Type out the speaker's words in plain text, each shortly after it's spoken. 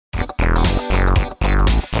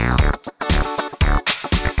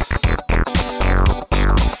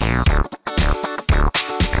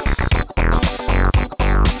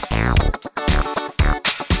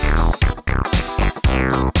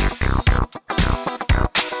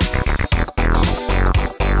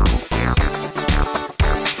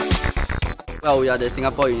Well, we are the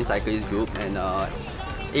Singapore Unicyclists group, and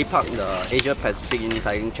APAC, the Asia Pacific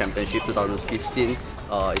Unicycling Championship 2015,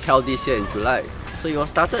 is held this year in July. So it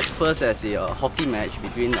was started first as a hockey match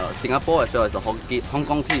between Singapore as well as the Hong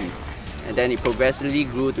Kong team, and then it progressively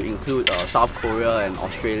grew to include South Korea and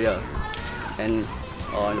Australia. And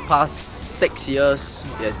in the past 6 years,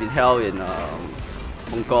 it has been held in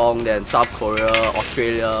Hong Kong, then South Korea,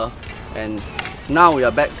 Australia, and now we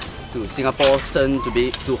are back to Singapore's turn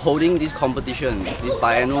to holding this competition, this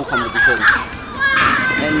biannual competition.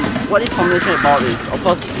 And what this competition is about is, of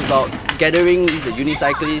course, about gathering the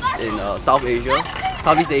unicyclists in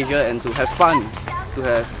Southeast Asia, and to have fun,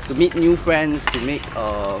 to meet new friends, to make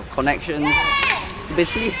connections, to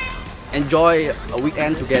basically enjoy a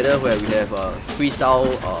weekend together where we have freestyle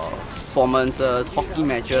performances, hockey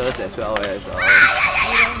matches, as well as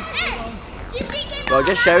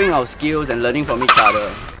just sharing our skills and learning from each other.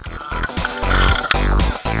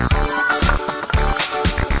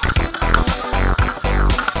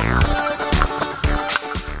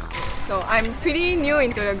 So I'm pretty new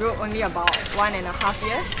into the group, only about 1.5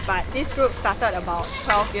 years, but this group started about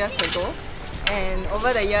 12 years ago, and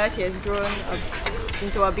over the years it has grown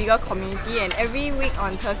into a bigger community, and every week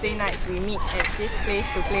on Thursday nights we meet at this place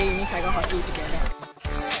to play unicycle hockey together.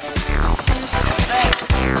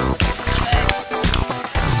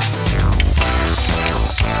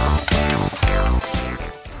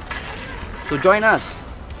 So join us,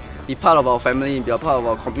 be part of our family, be a part of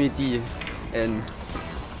our community, and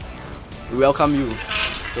we welcome you.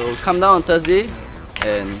 So come down on Thursday,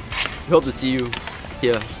 and we hope to see you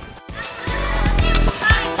here.